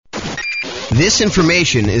This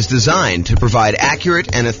information is designed to provide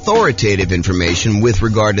accurate and authoritative information with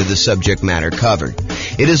regard to the subject matter covered.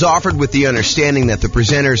 It is offered with the understanding that the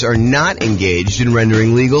presenters are not engaged in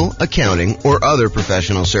rendering legal, accounting, or other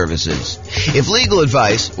professional services. If legal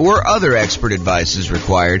advice or other expert advice is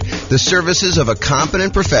required, the services of a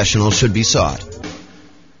competent professional should be sought.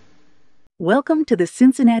 Welcome to the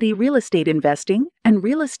Cincinnati Real Estate Investing and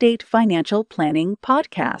Real Estate Financial Planning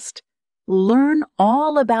Podcast. Learn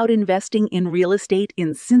all about investing in real estate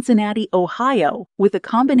in Cincinnati, Ohio, with a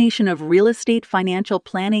combination of real estate financial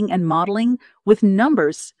planning and modeling with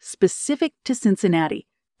numbers specific to Cincinnati,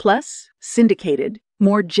 plus syndicated,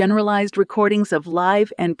 more generalized recordings of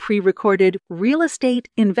live and pre-recorded real estate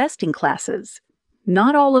investing classes,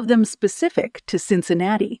 not all of them specific to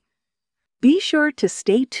Cincinnati. Be sure to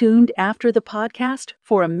stay tuned after the podcast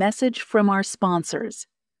for a message from our sponsors.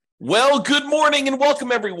 Well, good morning and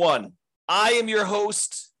welcome, everyone. I am your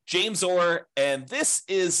host, James Orr, and this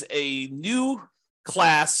is a new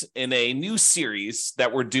class in a new series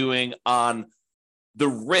that we're doing on the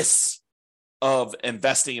risks of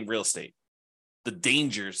investing in real estate, the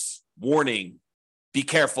dangers, warning, be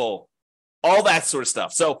careful, all that sort of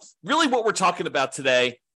stuff. So really what we're talking about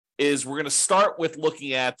today is we're going to start with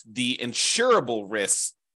looking at the insurable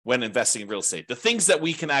risks when investing in real estate, the things that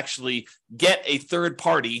we can actually get a third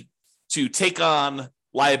party to take on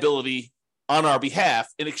liability on our behalf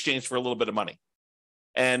in exchange for a little bit of money.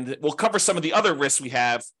 And we'll cover some of the other risks we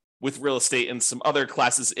have with real estate in some other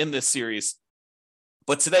classes in this series.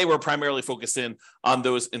 But today we're primarily focused in on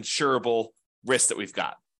those insurable risks that we've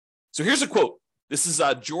got. So here's a quote. This is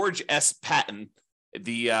George S. Patton,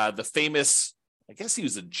 the famous, I guess he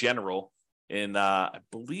was a general in, I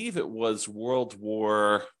believe it was World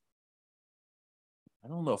War, I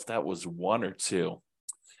don't know if that was 1 or 2.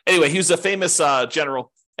 Anyway, he was a famous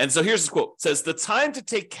general. And so here's the quote. It says, "The time to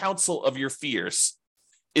take counsel of your fears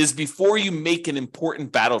is before you make an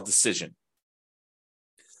important battle decision.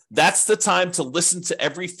 That's the time to listen to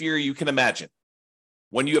every fear you can imagine.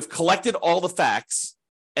 When you have collected all the facts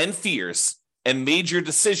and fears and made your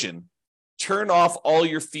decision, turn off all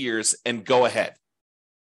your fears and go ahead."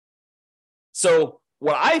 So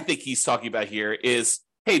what I think he's talking about here is,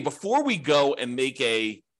 hey, before we go and make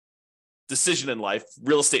a decision in life,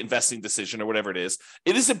 real estate investing decision or whatever it is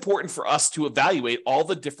important for us to evaluate all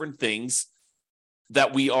the different things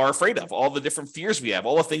that we are afraid of, all the different fears we have,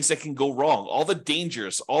 all the things that can go wrong, all the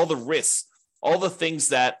dangers, all the risks, all the things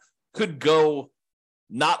that could go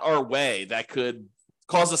not our way, that could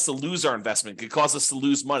cause us to lose our investment, could cause us to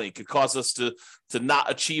lose money, could cause us to not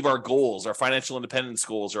achieve our goals, our financial independence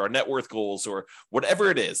goals, or our net worth goals, or whatever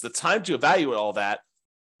it is. The time to evaluate all that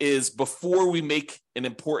is before we make an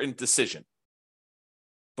important decision,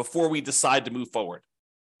 before we decide to move forward.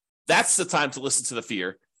 That's the time to listen to the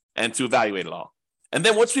fear and to evaluate it all. And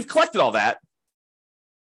then once we've collected all that,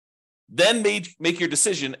 then make your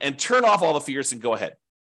decision and turn off all the fears and go ahead.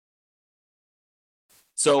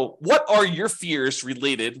 So what are your fears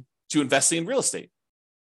related to investing in real estate?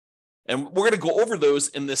 And we're going to go over those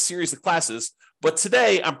in this series of classes. But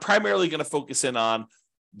today, I'm primarily going to focus in on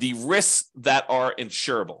the risks that are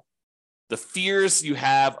insurable, the fears you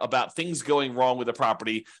have about things going wrong with a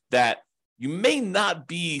property that you may not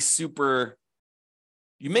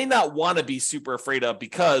want to be super afraid of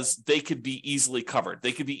because they could be easily covered.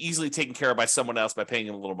 They could be easily taken care of by someone else by paying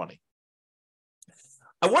them a little money.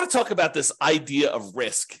 I want to talk about this idea of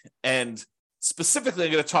risk, and specifically,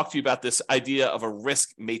 I'm going to talk to you about this idea of a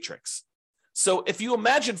risk matrix. So if you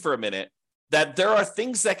imagine for a minute that there are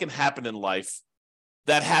things that can happen in life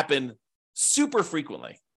that happen super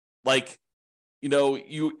frequently, like,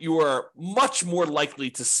 you are much more likely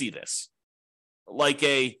to see this, like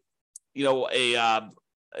an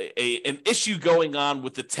issue going on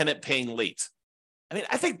with the tenant paying late. I mean,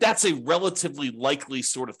 I think that's a relatively likely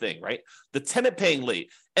sort of thing, right? The tenant paying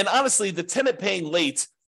late. And honestly, the tenant paying late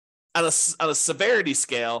on a severity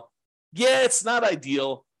scale, yeah, it's not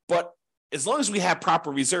ideal, but as long as we have proper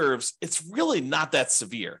reserves, it's really not that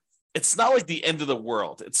severe. It's not like the end of the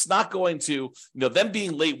world. It's not going to, them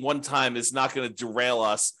being late one time is not going to derail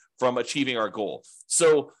us from achieving our goal.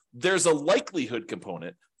 So there's a likelihood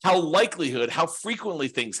component, how frequently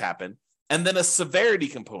things happen, and then a severity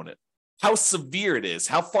component, how severe it is,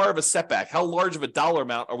 how far of a setback, how large of a dollar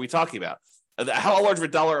amount are we talking about, how large of a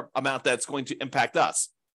dollar amount that's going to impact us.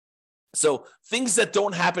 So things that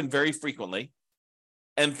don't happen very frequently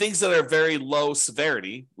and things that are very low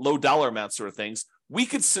severity, low dollar amount sort of things, we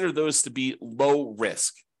consider those to be low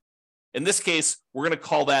risk. In this case, we're going to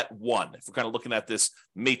call that 1. If we're kind of looking at this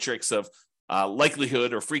matrix of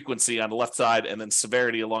likelihood or frequency on the left side and then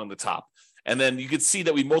severity along the top. And then you can see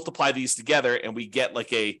that we multiply these together and we get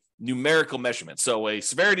like a numerical measurement. So a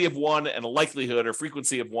severity of 1 and a likelihood or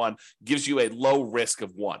frequency of 1 gives you a low risk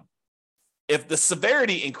of 1. If the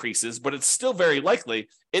severity increases, but it's still very likely,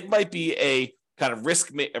 it might be a kind of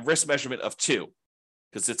risk measurement of 2,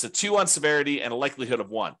 because it's a 2 on severity and a likelihood of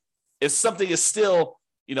 1. If something is still,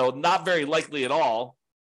 not very likely at all,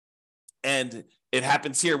 and it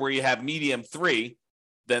happens here where you have medium 3,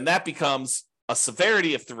 then that becomes a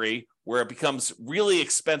severity of 3, where it becomes really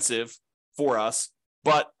expensive for us,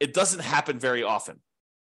 but it doesn't happen very often.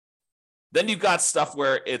 Then you've got stuff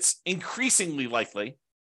where it's increasingly likely,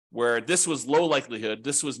 where this was low likelihood,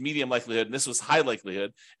 this was medium likelihood, and this was high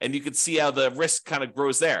likelihood, and you can see how the risk kind of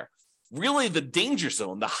grows there. Really, the danger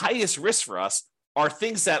zone, the highest risk for us, are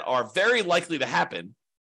things that are very likely to happen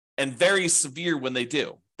and very severe when they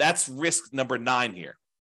do. That's risk number 9 here.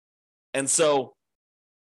 And so,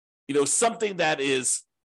 something that is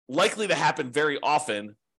likely to happen very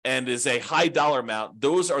often and is a high dollar amount,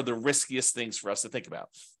 those are the riskiest things for us to think about.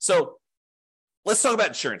 So let's talk about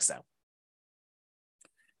insurance now.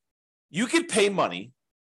 You could pay money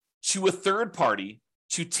to a third party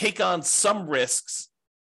to take on some risks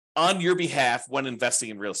on your behalf when investing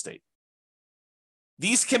in real estate.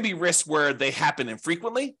 These can be risks where they happen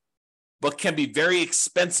infrequently, but can be very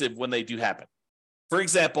expensive when they do happen. For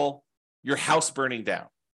example, your house burning down.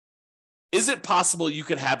 Is it possible you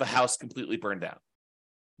could have a house completely burned down?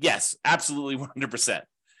 Yes, absolutely 100%.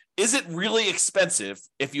 Is it really expensive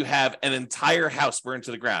if you have an entire house burned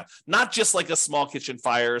to the ground? Not just like a small kitchen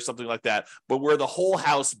fire or something like that, but where the whole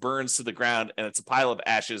house burns to the ground and it's a pile of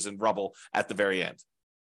ashes and rubble at the very end.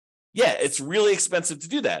 Yeah, it's really expensive to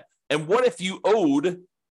do that. And what if you owed,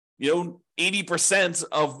 80%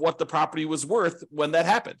 of what the property was worth when that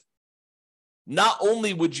happened? Not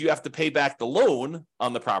only would you have to pay back the loan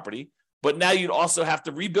on the property, but now you'd also have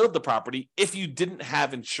to rebuild the property if you didn't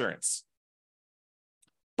have insurance.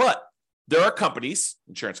 But there are companies,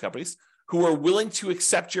 insurance companies, who are willing to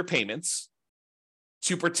accept your payments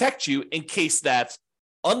to protect you in case that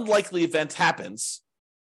unlikely event happens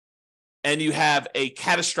and you have a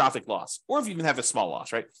catastrophic loss, or if you even have a small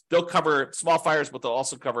loss, right? They'll cover small fires, but they'll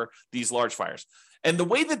also cover these large fires. And the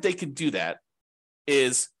way that they can do that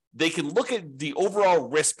is they can look at the overall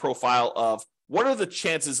risk profile of what are the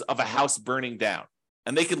chances of a house burning down?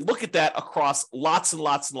 And they can look at that across lots and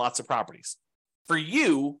lots and lots of properties. For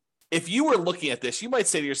you, if you were looking at this, you might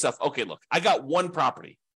say to yourself, okay, look, I got one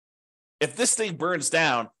property. If this thing burns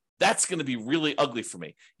down, that's going to be really ugly for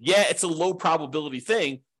me. Yeah, it's a low probability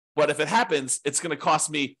thing, but if it happens, it's going to cost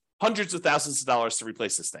me hundreds of thousands of dollars to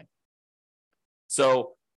replace this thing.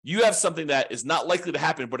 So you have something that is not likely to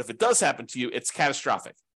happen, but if it does happen to you, it's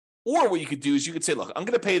catastrophic. Or what you could do is you could say, look, I'm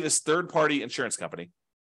going to pay this third-party insurance company,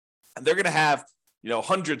 and they're going to have,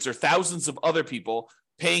 hundreds or thousands of other people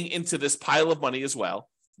paying into this pile of money as well.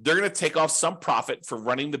 They're going to take off some profit for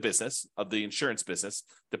running the business of the insurance business,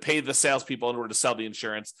 to pay the salespeople in order to sell the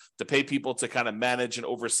insurance, to pay people to kind of manage and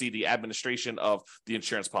oversee the administration of the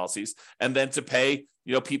insurance policies, and then to pay,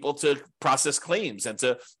 people to process claims and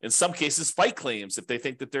to, in some cases, fight claims if they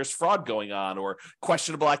think that there's fraud going on or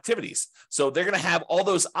questionable activities. So they're going to have all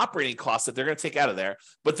those operating costs that they're going to take out of there.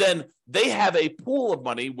 But then they have a pool of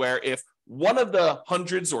money where if one of the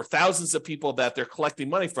hundreds or thousands of people that they're collecting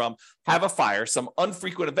money from have a fire, some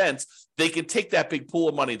unfrequent events, they can take that big pool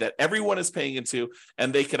of money that everyone is paying into,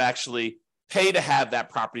 and they could actually pay to have that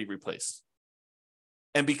property replaced.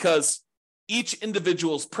 And because each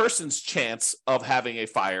individual's person's chance of having a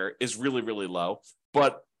fire is really, really low,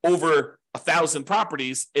 but over 1,000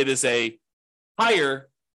 properties, it is a higher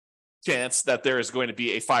chance that there is going to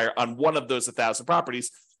be a fire on one of those 1,000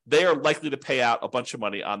 properties, they are likely to pay out a bunch of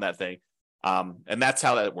money on that thing. And that's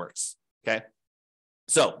how that works. Okay.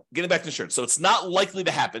 So getting back to insurance. So it's not likely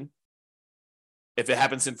to happen if it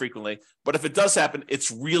happens infrequently, but if it does happen,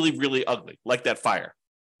 it's really, really ugly, like that fire.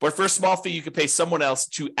 But for a small fee, you can pay someone else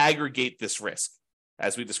to aggregate this risk,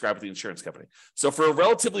 as we described with the insurance company. So for a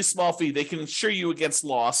relatively small fee, they can insure you against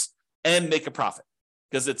loss and make a profit,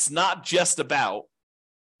 because it's not just about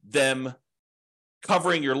them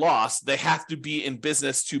covering your loss. They have to be in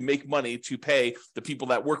business to make money to pay the people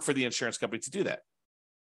that work for the insurance company to do that.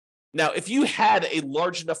 Now, if you had a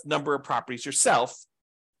large enough number of properties yourself,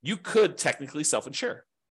 you could technically self-insure,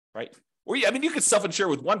 right? Or you could self-insure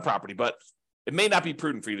with one property, but it may not be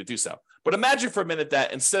prudent for you to do so. But imagine for a minute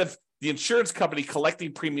that instead of the insurance company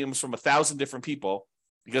collecting premiums from 1,000 different people,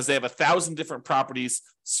 because they have 1,000 different properties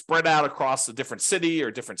spread out across a different city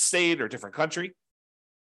or different state or different country,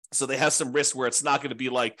 so they have some risk where it's not going to be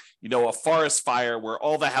like, a forest fire where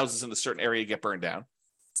all the houses in a certain area get burned down.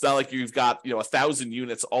 It's not like you've got 1,000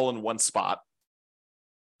 units all in one spot.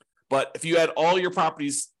 But if you had all your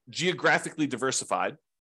properties geographically diversified,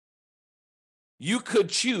 you could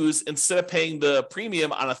choose, instead of paying the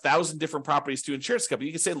premium on 1,000 different properties to insurance company,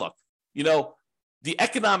 you can say, look, the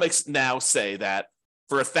economics now say that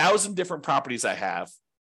for 1,000 different properties I have,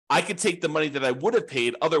 I could take the money that I would have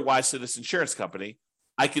paid otherwise to this insurance company.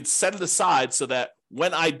 I could set it aside so that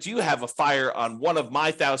when I do have a fire on one of my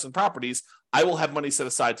 1,000 properties, I will have money set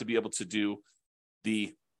aside to be able to do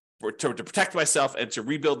to protect myself and to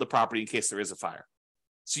rebuild the property in case there is a fire.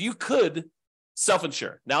 So you could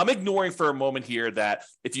self-insure. Now, I'm ignoring for a moment here that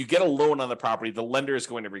if you get a loan on the property, the lender is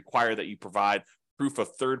going to require that you provide proof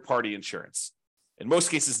of third-party insurance. In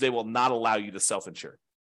most cases, they will not allow you to self-insure.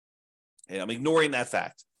 And I'm ignoring that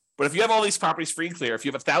fact. But if you have all these properties free and clear, if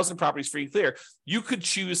you have 1,000 properties free and clear, you could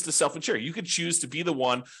choose to self-insure. You could choose to be the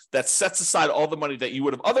one that sets aside all the money that you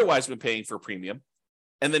would have otherwise been paying for a premium,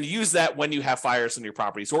 and then use that when you have fires in your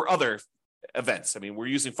properties or other events. I mean, we're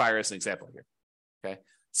using fire as an example here. Okay.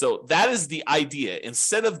 So that is the idea.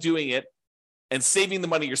 Instead of doing it and saving the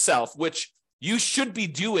money yourself, which you should be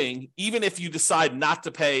doing even if you decide not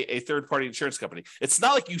to pay a third-party insurance company. It's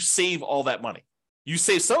not like you save all that money. You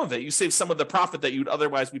save some of it. You save some of the profit that you'd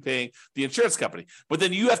otherwise be paying the insurance company. But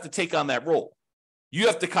then you have to take on that role. You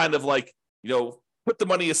have to kind of put the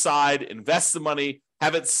money aside, invest the money,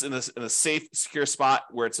 have it in a safe, secure spot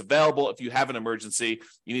where it's available. If you have an emergency,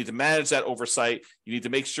 you need to manage that oversight. You need to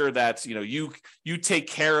make sure that you take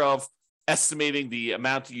care of estimating the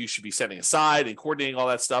amount you should be setting aside and coordinating all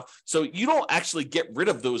that stuff. So you don't actually get rid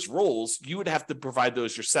of those roles. You would have to provide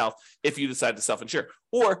those yourself if you decide to self-insure.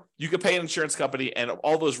 Or you could pay an insurance company and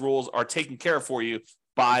all those roles are taken care of for you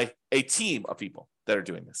by a team of people that are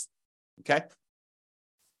doing this. Okay?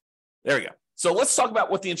 There we go. So let's talk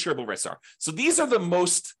about what the insurable risks are. So these are the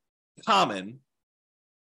most common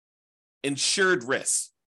insured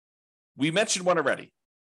risks. We mentioned one already,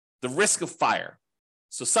 the risk of fire.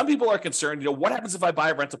 So some people are concerned, what happens if I buy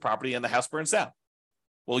a rental property and the house burns down?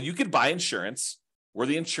 Well, you could buy insurance where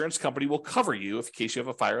the insurance company will cover you in case you have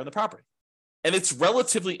a fire on the property. And it's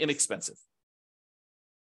relatively inexpensive.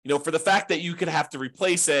 For the fact that you could have to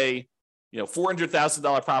replace a,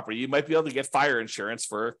 $400,000 property, you might be able to get fire insurance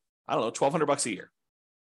for, $1,200 a year.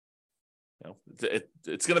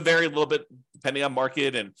 It's going to vary a little bit depending on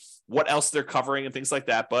market and what else they're covering and things like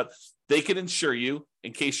that. But they can insure you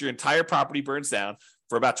in case your entire property burns down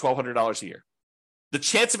for about $1,200 a year. The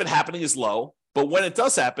chance of it happening is low, but when it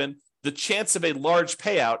does happen, the chance of a large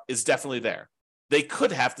payout is definitely there. They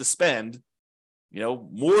could have to spend,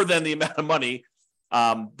 more than the amount of money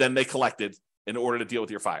than they collected in order to deal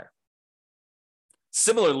with your fire.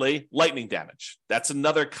 Similarly, lightning damage. That's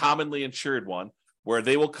another commonly insured one where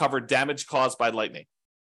they will cover damage caused by lightning.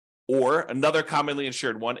 Or another commonly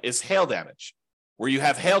insured one is hail damage, where you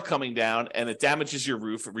have hail coming down and it damages your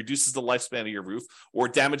roof, it reduces the lifespan of your roof, or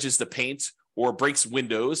damages the paint, or breaks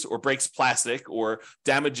windows, or breaks plastic, or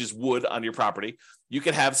damages wood on your property. You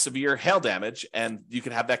can have severe hail damage, and you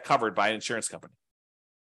can have that covered by an insurance company.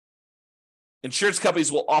 Insurance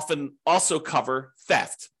companies will often also cover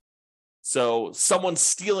theft. So someone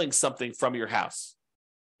stealing something from your house,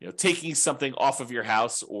 taking something off of your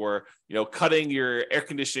house, or, cutting your air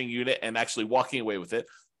conditioning unit and actually walking away with it.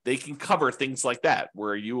 They can cover things like that,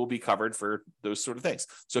 where you will be covered for those sort of things.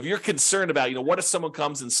 So if you're concerned about, what if someone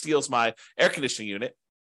comes and steals my air conditioning unit,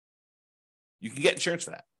 you can get insurance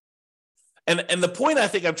for that. And the point I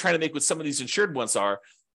think I'm trying to make with some of these insured ones are,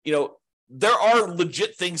 there are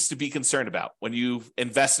legit things to be concerned about when you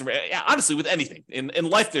invest in, honestly, with anything. In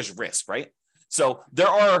life, there's risk, right? So there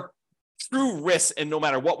are true risks, and no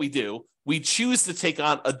matter what we do, we choose to take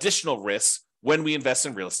on additional risks when we invest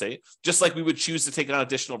in real estate, just like we would choose to take on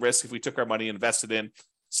additional risk if we took our money and invested in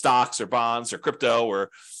stocks or bonds or crypto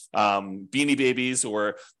or Beanie Babies,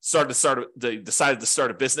 or decided to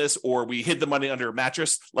start a business, or we hid the money under a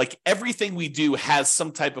mattress. Like, everything we do has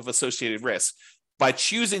some type of associated risk. By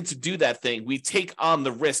choosing to do that thing, we take on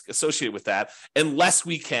the risk associated with that, unless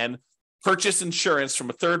we can purchase insurance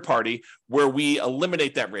from a third party where we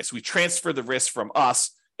eliminate that risk. We transfer the risk from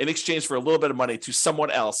us in exchange for a little bit of money to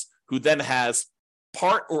someone else who then has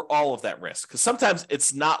part or all of that risk. Because sometimes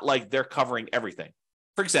it's not like they're covering everything.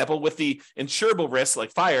 For example, with the insurable risks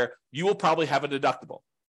like fire, you will probably have a deductible.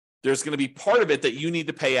 There's going to be part of it that you need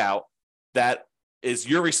to pay out that is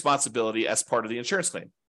your responsibility as part of the insurance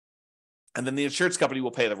claim. And then the insurance company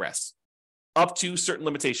will pay the rest up to certain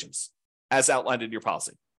limitations as outlined in your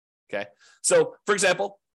policy. Okay. So, for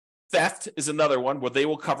example, theft is another one where they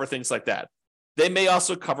will cover things like that. They may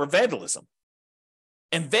also cover vandalism.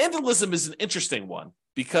 And vandalism is an interesting one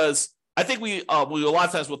because I think we a lot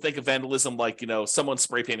of times will think of vandalism like, someone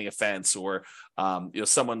spray painting a fence or,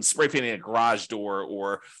 someone spray painting a garage door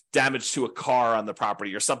or damage to a car on the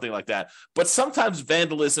property or something like that. But sometimes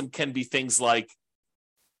vandalism can be things like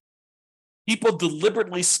people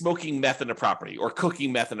deliberately smoking meth in a property or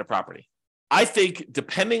cooking meth in a property. I think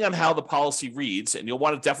depending on how the policy reads, and you'll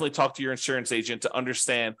want to definitely talk to your insurance agent to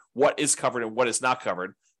understand what is covered and what is not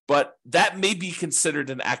covered, but that may be considered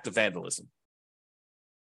an act of vandalism.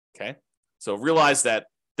 Okay, so realize that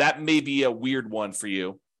may be a weird one for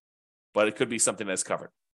you, but it could be something that's covered.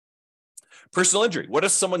 Personal injury. What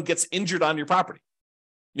if someone gets injured on your property?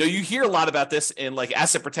 You hear a lot about this in like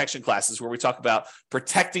asset protection classes where we talk about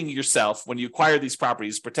protecting yourself when you acquire these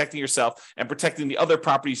properties, protecting yourself and protecting the other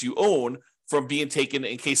properties you own from being taken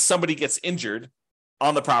in case somebody gets injured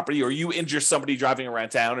on the property or you injure somebody driving around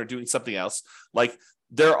town or doing something else. Like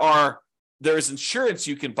there is insurance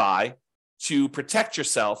you can buy to protect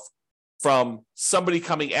yourself from somebody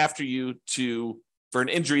coming after you for an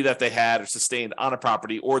injury that they had or sustained on a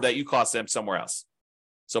property or that you caused them somewhere else.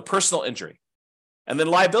 So personal injury. And then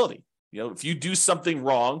liability. If you do something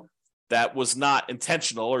wrong that was not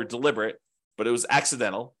intentional or deliberate, but it was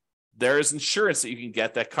accidental, there is insurance that you can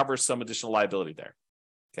get that covers some additional liability there.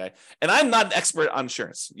 Okay. And I'm not an expert on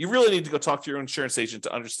insurance. You really need to go talk to your insurance agent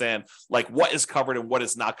to understand like what is covered and what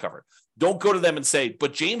is not covered. Don't go to them and say,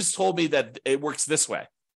 but James told me that it works this way.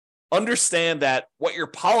 Understand that what your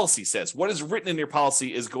policy says, what is written in your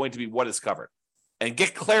policy is going to be what is covered. And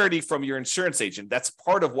get clarity from your insurance agent. That's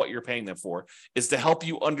part of what you're paying them for, is to help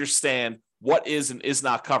you understand what is and is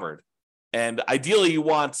not covered. And ideally, you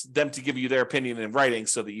want them to give you their opinion in writing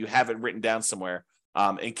so that you have it written down somewhere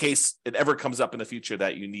in case it ever comes up in the future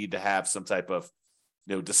that you need to have some type of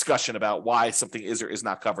discussion about why something is or is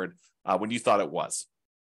not covered when you thought it was.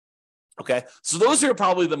 Okay, so those are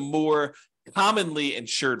probably the more commonly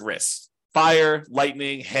insured risks: fire,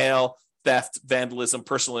 lightning, hail, theft, vandalism,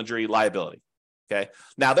 personal injury, liability. Okay.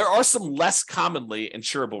 Now, there are some less commonly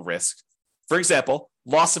insurable risks. For example,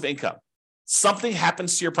 loss of income. Something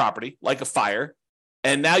happens to your property, like a fire,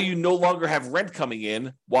 and now you no longer have rent coming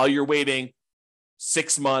in while you're waiting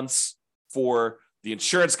 6 months for the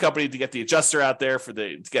insurance company to get the adjuster out there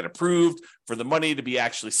to get approved, for the money to be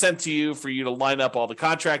actually sent to you, for you to line up all the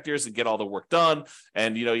contractors and get all the work done.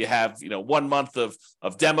 And, you have, 1 month of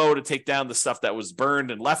demo to take down the stuff that was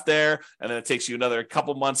burned and left there. And then it takes you another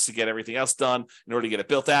couple months to get everything else done in order to get it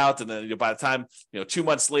built out. And then by the time, 2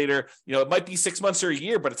 months later, it might be 6 months or a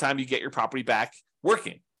year by the time you get your property back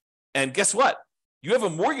working. And guess what? You have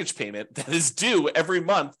a mortgage payment that is due every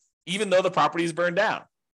month, even though the property is burned down.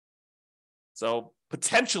 So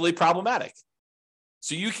potentially problematic.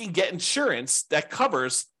 So you can get insurance that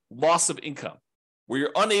covers loss of income, where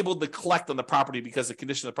you're unable to collect on the property because the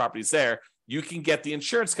condition of the property is there. You can get the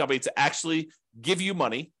insurance company to actually give you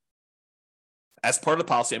money as part of the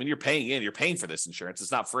policy. I mean, you're paying for this insurance.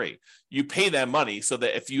 It's not free. You pay them money so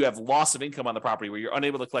that if you have loss of income on the property where you're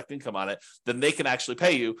unable to collect income on it, then they can actually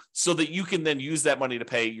pay you so that you can then use that money to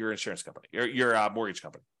pay your insurance company, your mortgage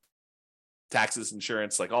company, taxes,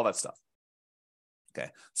 insurance, like all that stuff. Okay,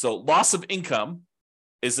 so loss of income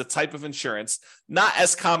is a type of insurance, not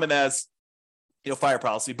as common as fire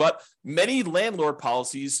policy, but many landlord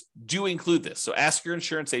policies do include this. So ask your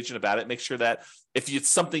insurance agent about it. Make sure that if it's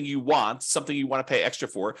something you want to pay extra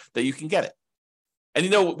for, that you can get it.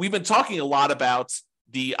 And we've been talking a lot about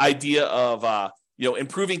the idea of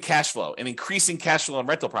improving cash flow and increasing cash flow on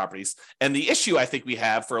rental properties. And the issue I think we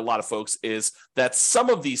have for a lot of folks is that some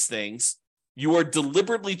of these things you are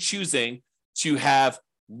deliberately choosing to have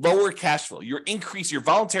lower cash flow. You're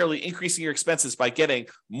voluntarily increasing your expenses by getting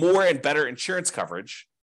more and better insurance coverage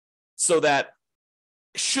so that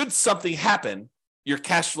should something happen, your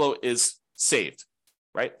cash flow is saved,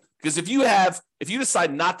 right? Because if you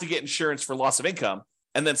decide not to get insurance for loss of income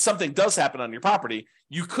and then something does happen on your property,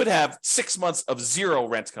 you could have 6 months of zero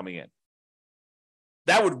rent coming in.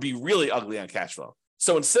 That would be really ugly on cash flow.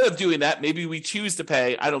 So instead of doing that, maybe we choose to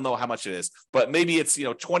pay, I don't know how much it is, but maybe it's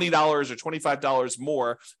 $20 or $25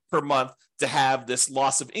 more per month to have this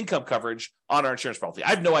loss of income coverage on our insurance policy. I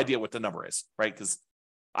have no idea what the number is, right? Because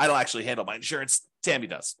I don't actually handle my insurance. Tammy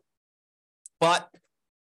does. But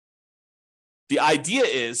the idea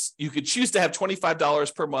is you could choose to have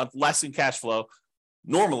 $25 per month less in cash flow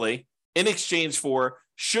normally in exchange for,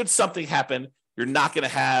 should something happen, you're not going to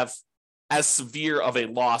have as severe of a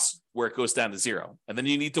loss where it goes down to zero. And then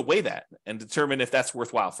you need to weigh that and determine if that's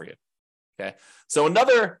worthwhile for you. Okay. So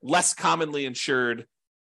another less commonly insured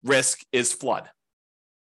risk is flood.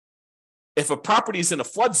 If a property is in a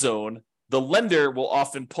flood zone, the lender will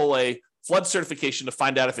often pull a flood certification to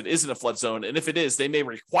find out if it isn't a flood zone. And if it is, they may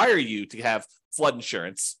require you to have flood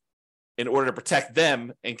insurance in order to protect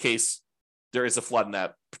them in case there is a flood in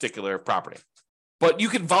that particular property. But you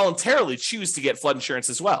can voluntarily choose to get flood insurance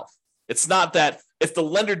as well. It's not that if the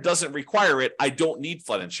lender doesn't require it, I don't need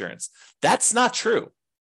flood insurance. That's not true.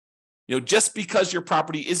 Just because your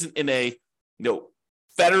property isn't in a,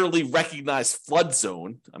 federally recognized flood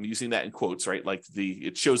zone, I'm using that in quotes, right? Like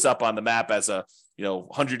it shows up on the map as a,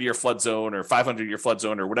 100-year flood zone or 500-year flood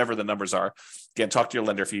zone or whatever the numbers are. Again, talk to your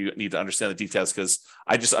lender if you need to understand the details, because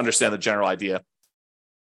I just understand the general idea.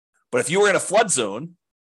 But if you were in a flood zone,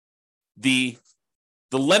 the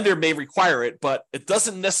lender may require it, but it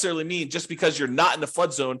doesn't necessarily mean just because you're not in the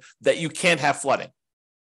flood zone that you can't have flooding.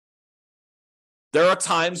 There are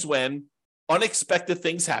times when unexpected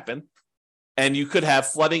things happen and you could have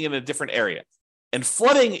flooding in a different area. And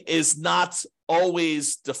flooding is not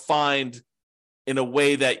always defined in a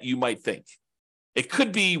way that you might think. It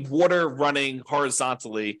could be water running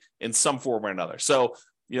horizontally in some form or another. So,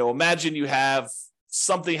 imagine you have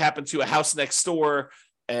something happen to a house next door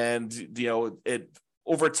and, it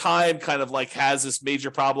over time kind of like has this major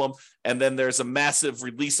problem. And then there's a massive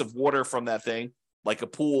release of water from that thing, like a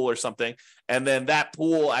pool or something. And then that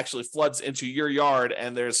pool actually floods into your yard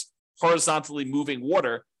and there's horizontally moving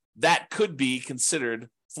water. That could be considered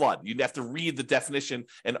flood. You'd have to read the definition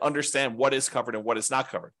and understand what is covered and what is not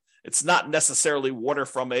covered. It's not necessarily water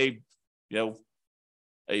from a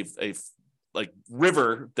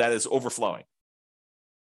river that is overflowing.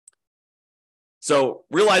 So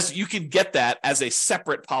realize you can get that as a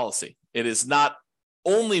separate policy. It is not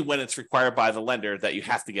only when it's required by the lender that you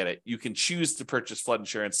have to get it. You can choose to purchase flood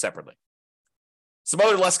insurance separately. Some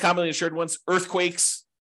other less commonly insured ones, earthquakes.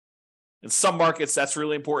 In some markets, that's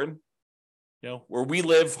really important. Where we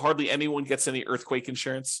live, hardly anyone gets any earthquake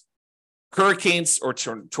insurance. Hurricanes or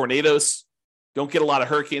tornadoes. Don't get a lot of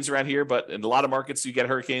hurricanes around here, but in a lot of markets, you get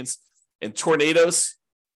hurricanes. And tornadoes,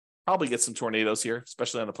 probably get some tornadoes here,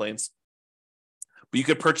 especially on the plains. But you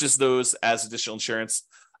could purchase those as additional insurance.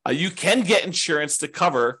 You can get insurance to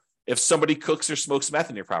cover if somebody cooks or smokes meth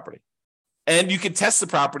in your property. And you can test the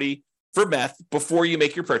property for meth before you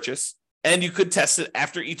make your purchase. And you could test it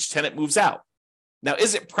after each tenant moves out. Now,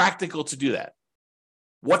 is it practical to do that?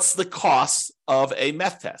 What's the cost of a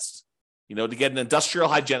meth test? To get an industrial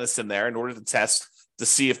hygienist in there in order to test to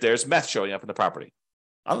see if there's meth showing up in the property.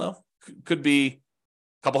 I don't know. Could be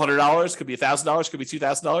a couple $100, could be $1,000, could be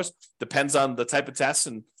 $2,000. Depends on the type of test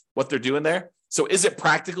and what they're doing there. So is it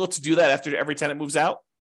practical to do that after every tenant moves out?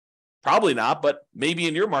 Probably not, but maybe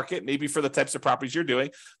in your market, maybe for the types of properties you're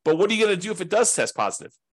doing. But what are you going to do if it does test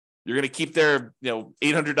positive? You're going to keep their $800,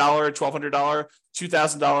 $1,200, $2,000,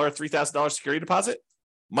 $3,000 security deposit?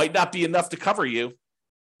 Might not be enough to cover you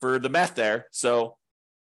for the meth there. So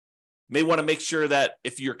may want to make sure that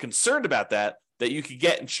if you're concerned about that you can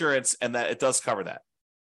get insurance and that it does cover that.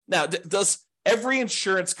 Now, does every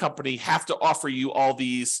insurance company have to offer you all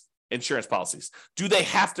these insurance policies? Do they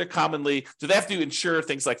have to insure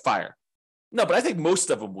things like fire? No, but I think most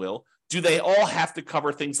of them will. Do they all have to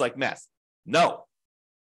cover things like meth? No.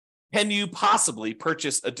 Can you possibly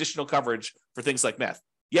purchase additional coverage for things like meth?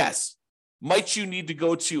 Yes. Might you need to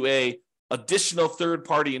go to a additional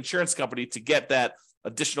third-party insurance company to get that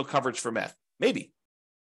additional coverage for meth? Maybe.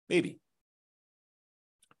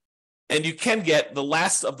 And you can get the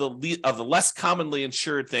last of the less commonly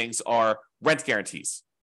insured things are rent guarantees.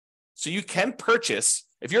 So you can purchase,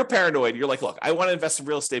 if you're paranoid, you're like, look, I want to invest in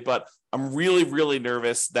real estate, but I'm really, really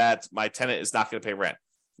nervous that my tenant is not going to pay rent.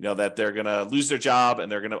 That they're going to lose their job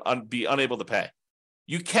and they're going to be unable to pay.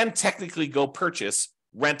 You can technically go purchase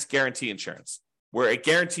rent guarantee insurance, where it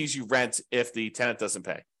guarantees you rent if the tenant doesn't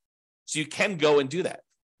pay. So you can go and do that.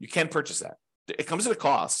 You can purchase that. It comes at a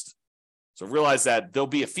cost. So realize that there'll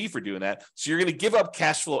be a fee for doing that. So you're going to give up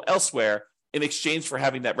cash flow elsewhere in exchange for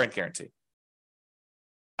having that rent guarantee.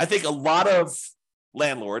 I think a lot of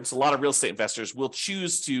landlords, a lot of real estate investors will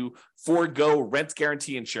choose to forego rent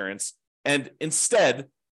guarantee insurance and instead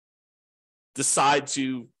decide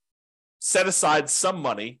to set aside some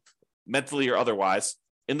money, mentally or otherwise,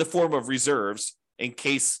 in the form of reserves in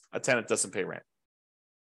case a tenant doesn't pay rent.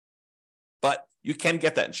 But you can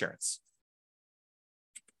get that insurance.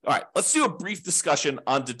 All right, let's do a brief discussion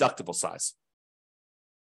on deductible size.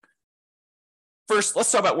 First,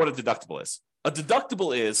 let's talk about what a deductible is. A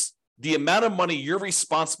deductible is the amount of money you're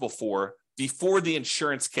responsible for before the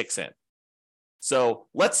insurance kicks in. So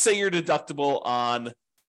let's say your deductible on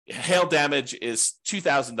hail damage is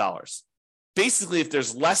 $2,000. Basically, if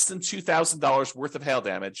there's less than $2,000 worth of hail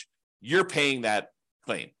damage, you're paying that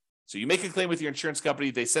claim. So you make a claim with your insurance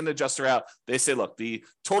company, they send an adjuster out, they say, look, the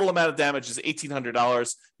total amount of damage is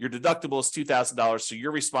 $1,800, your deductible is $2,000, so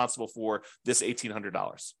you're responsible for this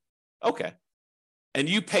 $1,800. Okay. And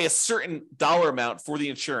you pay a certain dollar amount for the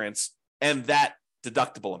insurance and that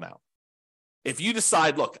deductible amount. If you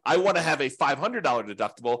decide, look, I want to have a $500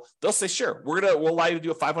 deductible, they'll say, sure, we'll allow you to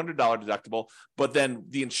do a $500 deductible, but then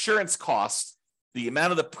the insurance cost, the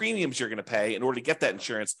amount of the premiums you're going to pay in order to get that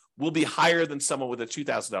insurance will be higher than someone with a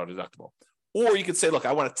 $2,000 deductible. Or you could say, look,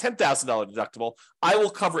 I want a $10,000 deductible. I will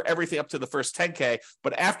cover everything up to the first 10K,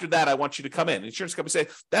 but after that, I want you to come in. The insurance company say,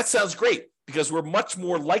 that sounds great because we're much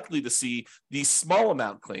more likely to see these small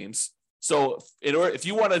amount claims. So if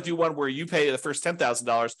you want to do one where you pay the first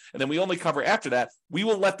 $10,000 and then we only cover after that, we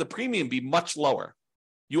will let the premium be much lower.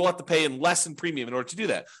 You will have to pay in less in premium in order to do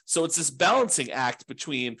that. So it's this balancing act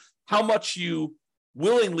between how much you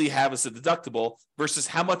willingly have as a deductible versus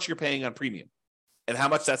how much you're paying on premium and how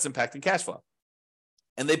much that's impacting cash flow.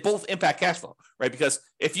 And they both impact cash flow, right? Because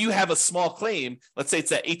if you have a small claim, let's say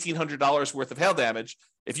it's that $1,800 worth of hail damage,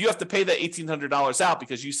 if you have to pay that $1,800 out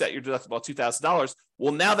because you set your deductible at $2,000,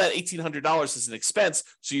 well, now that $1,800 is an expense,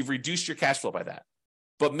 so you've reduced your cash flow by that.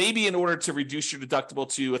 But maybe in order to reduce your deductible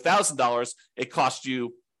to $1,000, it cost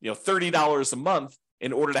you, $30 a month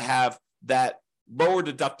in order to have that lower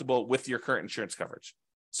deductible with your current insurance coverage.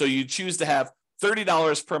 So you choose to have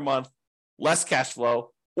 $30 per month, less cash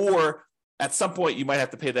flow, or at some point you might have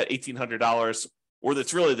to pay that $1,800, or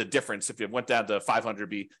that's really the difference. If it went down to $500,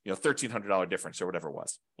 be $1,300 difference or whatever it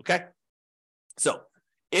was. Okay. So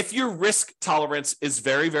if your risk tolerance is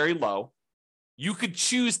very, very low, you could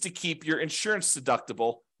choose to keep your insurance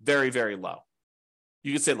deductible very, very low.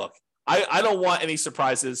 You could say, look, I don't want any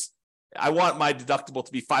surprises. I want my deductible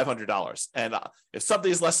to be $500. And if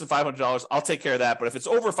something is less than $500, I'll take care of that. But if it's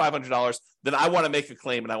over $500, then I want to make a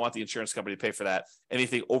claim and I want the insurance company to pay for that,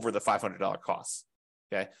 anything over the $500 costs.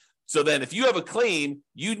 Okay. So then if you have a claim,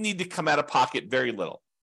 you need to come out of pocket very little.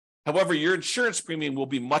 However, your insurance premium will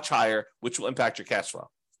be much higher, which will impact your cash flow.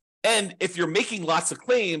 And if you're making lots of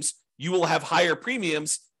claims, you will have higher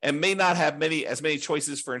premiums and may not have as many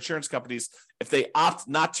choices for insurance companies if they opt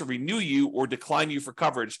not to renew you or decline you for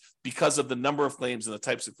coverage because of the number of claims and the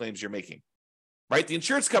types of claims you're making, right? The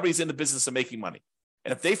insurance company is in the business of making money.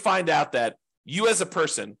 And if they find out that you as a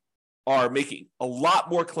person are making a lot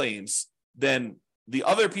more claims than the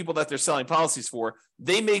other people that they're selling policies for,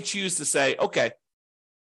 they may choose to say, okay,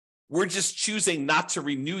 we're just choosing not to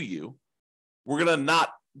renew you. We're going to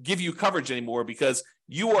not give you coverage anymore because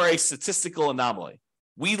you are a statistical anomaly.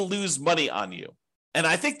 We lose money on you. And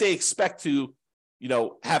I think they expect to,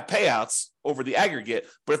 have payouts over the aggregate.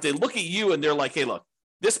 But if they look at you and they're like, hey, look,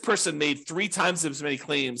 this person made 3 times as many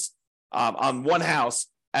claims on one house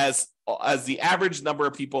as the average number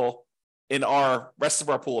of people in our rest of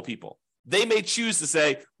our pool of people, they may choose to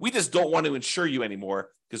say, we just don't want to insure you anymore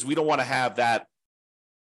because we don't want to have that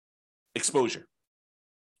exposure.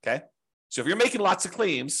 Okay. So if you're making lots of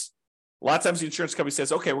claims, a lot of times the insurance company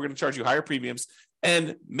says, okay, we're going to charge you higher premiums.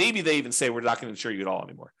 And maybe they even say, we're not going to insure you at all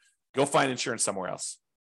anymore. Go find insurance somewhere else.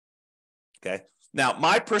 Okay. Now,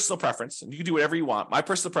 my personal preference, and you can do whatever you want, my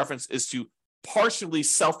personal preference is to partially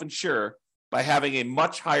self-insure by having a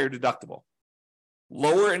much higher deductible,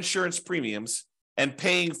 lower insurance premiums, and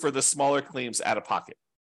paying for the smaller claims out of pocket.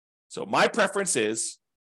 So my preference is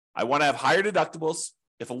I want to have higher deductibles.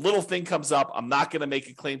 If a little thing comes up, I'm not going to make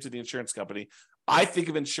a claim to the insurance company. I think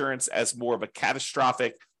of insurance as more of a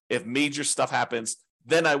catastrophic. If major stuff happens,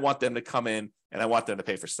 then I want them to come in and I want them to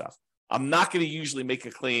pay for stuff. I'm not going to usually make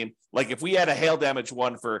a claim. Like if we had a hail damage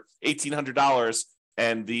one for $1,800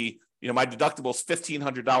 and my deductible is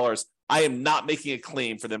 $1,500, I am not making a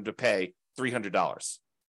claim for them to pay $300.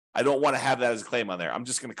 I don't want to have that as a claim on there. I'm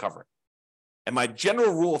just going to cover it. And my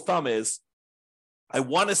general rule of thumb is I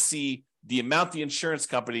want to see the amount the insurance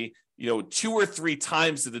company, 2 or 3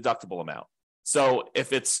 times the deductible amount. So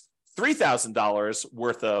if it's $3,000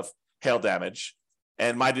 worth of hail damage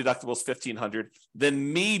and my deductible is $1,500,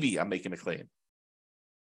 then maybe I'm making a claim.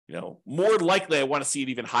 More likely I want to see it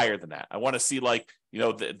even higher than that. I want to see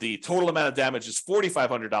the total amount of damage is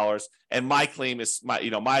 $4,500 and my claim is my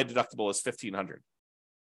deductible is $1,500.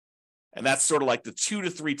 And that's sort of like the 2 to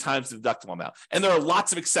 3 times the deductible amount. And there are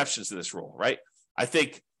lots of exceptions to this rule, right? I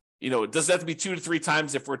think, it doesn't have to be 2 to 3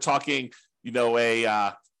 times if we're talking,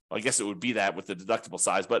 I guess it would be that with the deductible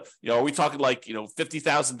size, but are we talking like,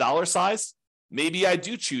 $50,000 size? Maybe I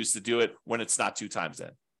do choose to do it when it's not 2 times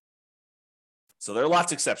in. So there are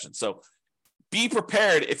lots of exceptions. So be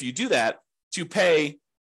prepared if you do that to pay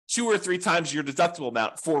 2 or 3 times your deductible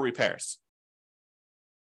amount for repairs.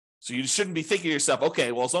 So you shouldn't be thinking to yourself,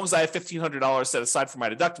 okay, well, as long as I have $1,500 set aside for my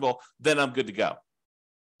deductible, then I'm good to go.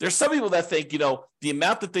 There's some people that think, the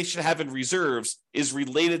amount that they should have in reserves is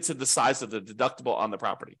related to the size of the deductible on the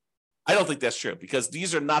property. I don't think that's true because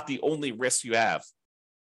these are not the only risks you have.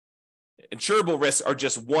 Insurable risks are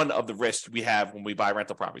just one of the risks we have when we buy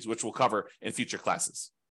rental properties, which we'll cover in future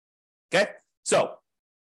classes. Okay, so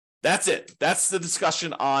that's it. That's the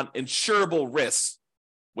discussion on insurable risks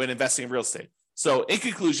when investing in real estate. So in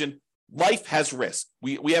conclusion, life has risk.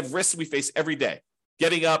 We have risks we face every day.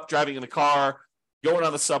 Getting up, driving in the car, going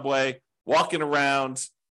on the subway, walking around,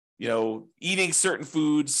 eating certain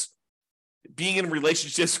foods, being in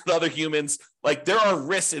relationships with other humans. Like there are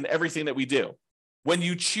risks in everything that we do. When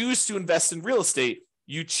you choose to invest in real estate,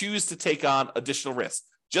 you choose to take on additional risks.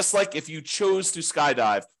 Just like if you chose to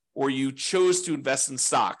skydive or you chose to invest in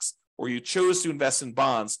stocks or you chose to invest in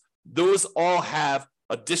bonds, those all have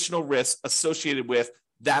additional risks associated with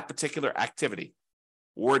that particular activity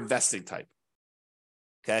or investing type.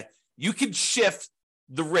 Okay. You can shift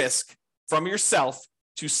the risk from yourself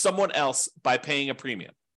to someone else by paying a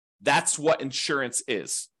premium. That's what insurance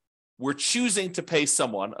is. We're choosing to pay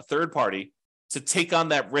someone, a third party, to take on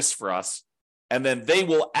that risk for us, and then they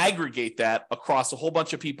will aggregate that across a whole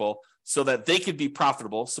bunch of people so that they can be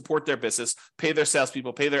profitable, support their business, pay their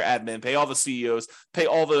salespeople, pay their admin, pay all the CEOs, pay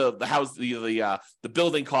all the house, the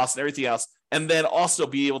building costs and everything else, and then also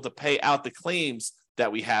be able to pay out the claims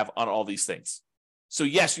that we have on all these things. So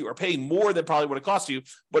yes, you are paying more than probably would have cost you,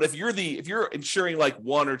 but if you're insuring like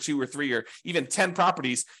 1 or 2 or 3 or even 10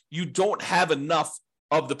 properties, you don't have enough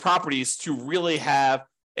of the properties to really have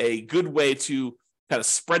a good way to kind of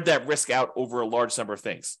spread that risk out over a large number of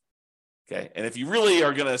things. Okay. And if you really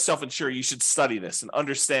are going to self-insure, you should study this and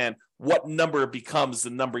understand what number becomes the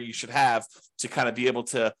number you should have to kind of be able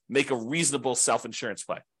to make a reasonable self-insurance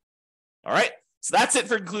play. All right. So that's it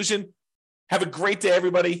for conclusion. Have a great day,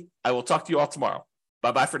 everybody. I will talk to you all tomorrow.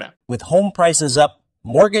 Bye-bye for now. With home prices up,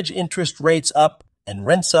 mortgage interest rates up, and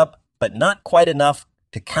rents up, but not quite enough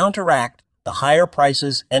to counteract the higher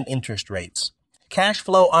prices and interest rates. Cash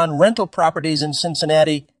flow on rental properties in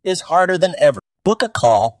Cincinnati is harder than ever. Book a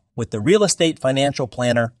call with the Real Estate Financial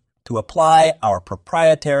Planner to apply our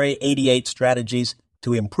proprietary 88 strategies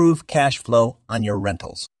to improve cash flow on your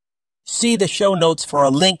rentals. See the show notes for a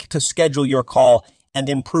link to schedule your call and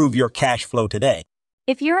improve your cash flow today.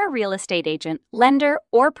 If you're a real estate agent, lender,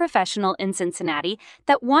 or professional in Cincinnati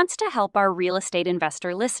that wants to help our real estate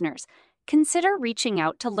investor listeners, consider reaching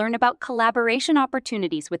out to learn about collaboration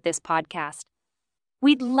opportunities with this podcast.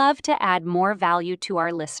 We'd love to add more value to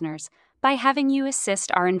our listeners by having you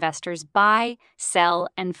assist our investors buy, sell,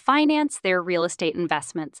 and finance their real estate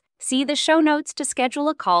investments. See the show notes to schedule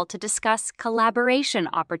a call to discuss collaboration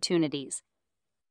opportunities.